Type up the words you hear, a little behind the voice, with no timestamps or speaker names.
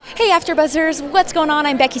Hey AfterBuzzers, what's going on?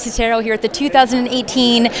 I'm Becky Sotero here at the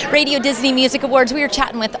 2018 Radio Disney Music Awards. We are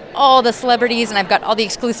chatting with all the celebrities and I've got all the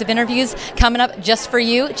exclusive interviews coming up just for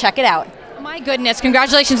you. Check it out. My goodness,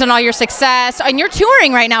 congratulations on all your success. And you're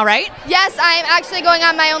touring right now, right? Yes, I'm actually going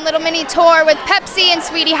on my own little mini tour with Pepsi and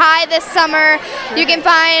Sweetie High this summer. You can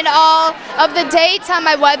find all of the dates on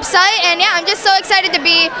my website. And yeah, I'm just so excited to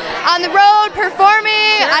be on the road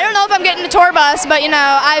performing. Sure. I don't know if I'm getting a tour bus, but you know,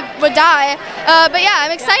 I would die. But yeah,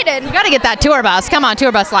 I'm excited. You got to get that tour bus. Come on,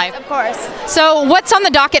 Tour Bus Live. Of course. So what's on the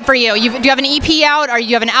docket for you? Do you have an EP out? Or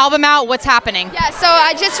you have an album out? What's happening? Yeah, so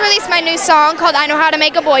I just released my new song called I Know How to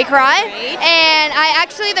Make a Boy Cry. Great. And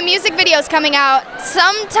the music video is coming out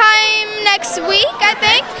sometime next week, I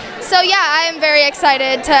think. So yeah, I am very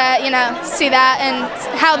excited to, you know, see that and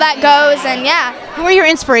how that goes, and yeah. Who are your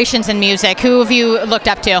inspirations in music? Who have you looked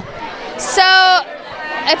up to? So,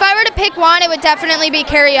 if I were to pick one, it would definitely be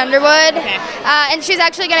Keven Undergaro. Okay. And she's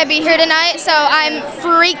actually going to be here tonight, so I'm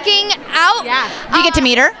freaking out. Yeah. You get to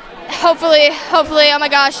meet her? Hopefully, oh my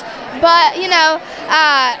gosh. But, you know,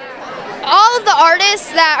 all of the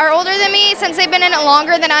artists that are older than me, since they've been in it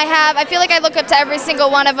longer than I have, I feel like I look up to every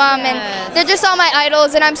single one of them, and they're just all my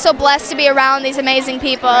idols, and I'm so blessed to be around these amazing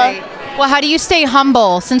people. Right. Well, how do you stay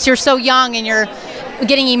humble since you're so young and you're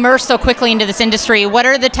getting immersed so quickly into this industry? What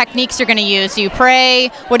are the techniques you're going to use? Do you pray?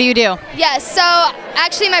 What do you do? Yes, so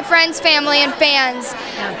actually my friends, family, and fans,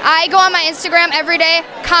 I go on my Instagram every day,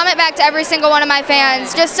 comment back to every single one of my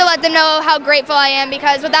fans just to let them know how grateful I am,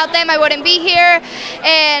 because without them I wouldn't be here.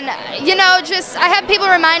 And you know, just I have people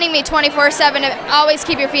reminding me 24/7 to always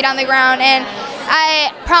keep your feet on the ground, and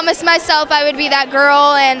I promised myself I would be that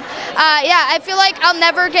girl, and yeah, I feel like I'll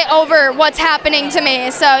never get over what's happening to me,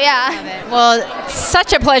 so yeah. Well,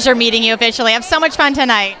 such a pleasure meeting you officially. Have so much fun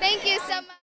tonight. Thank you so